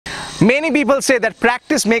Many people say that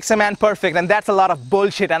practice makes a man perfect, and that's a lot of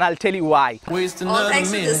bullshit, and I'll tell you why. Oh, thanks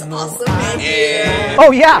for this awesome yeah. Oh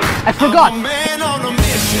yeah, I forgot. I'm a man on a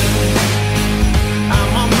mission.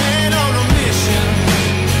 I'm a man on a mission.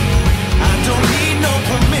 I don't need no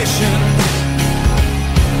permission.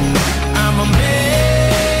 I'm a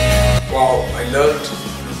man. Wow, I learned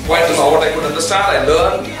quite a lot. What I could understand, I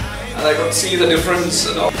learned, and I could see the difference.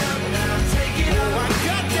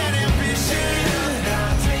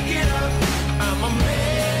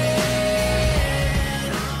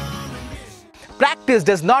 Practice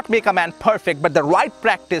does not make a man perfect, but the right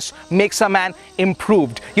practice makes a man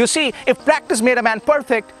improved. You see, if practice made a man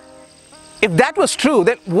perfect, if that was true,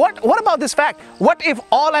 then what about this fact? What if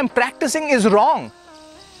all I'm practicing is wrong?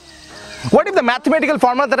 What if the mathematical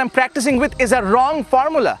formula that I'm practicing with is a wrong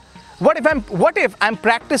formula? What if I'm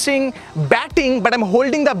practicing batting, but I'm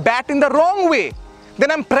holding the bat in the wrong way? Then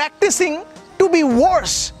I'm practicing to be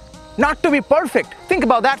worse, not to be perfect. Think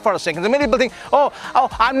about that for a second. Many people think, oh,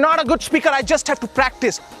 I'm not a good speaker, I just have to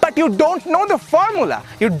practice. But you don't know the formula.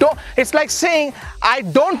 It's like saying, I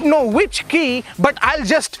don't know which key, but I'll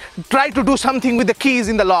just try to do something with the keys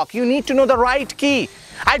in the lock. You need to know the right key.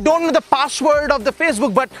 I don't know the password of the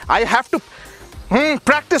Facebook, but I have to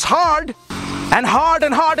practice hard and hard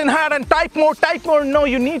and hard and hard and type more. No,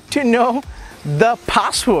 you need to know the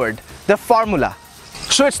password, the formula.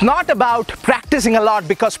 So it's not about practicing a lot,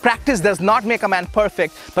 because practice does not make a man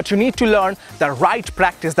perfect, but you need to learn the right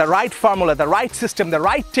practice, the right formula, the right system, the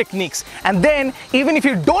right techniques. And then even if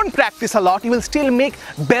you don't practice a lot, you will still make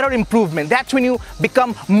better improvement. That's when you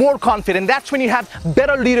become more confident. That's when you have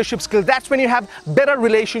better leadership skills. That's when you have better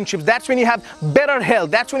relationships. That's when you have better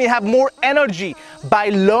health. That's when you have more energy, by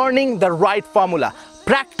learning the right formula.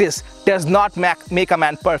 Practice does not make a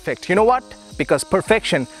man perfect. You know what? Because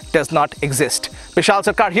perfection does not exist. Bishal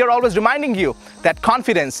Sarkar here, always reminding you that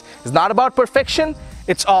confidence is not about perfection,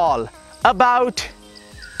 it's all about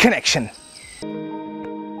connection.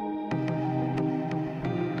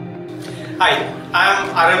 Hi, I'm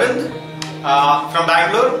Aravind from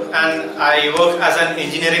Bangalore, and I work as an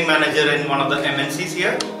engineering manager in one of the MNCs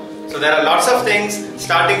here. So there are lots of things,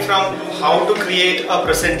 starting from how to create a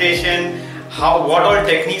presentation, what all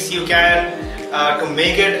techniques you can to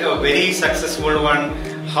make it a very successful one,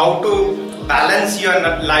 how to balance your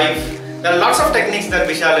life. There are lots of techniques that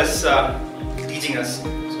Bishal is teaching us.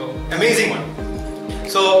 So amazing one.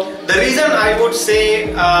 So the reason I would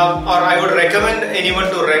say or I would recommend anyone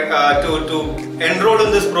to enroll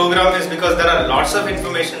in this program is because there are lots of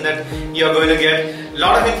information that you are going to get. A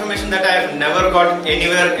lot of information that I have never got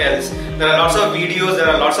anywhere else. There are lots of videos, there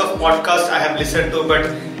are lots of podcasts I have listened to, but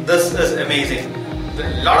this is amazing.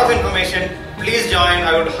 A lot of information. Please join.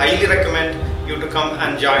 I would highly recommend you to come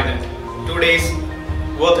and join it. 2 days,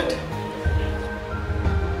 worth it.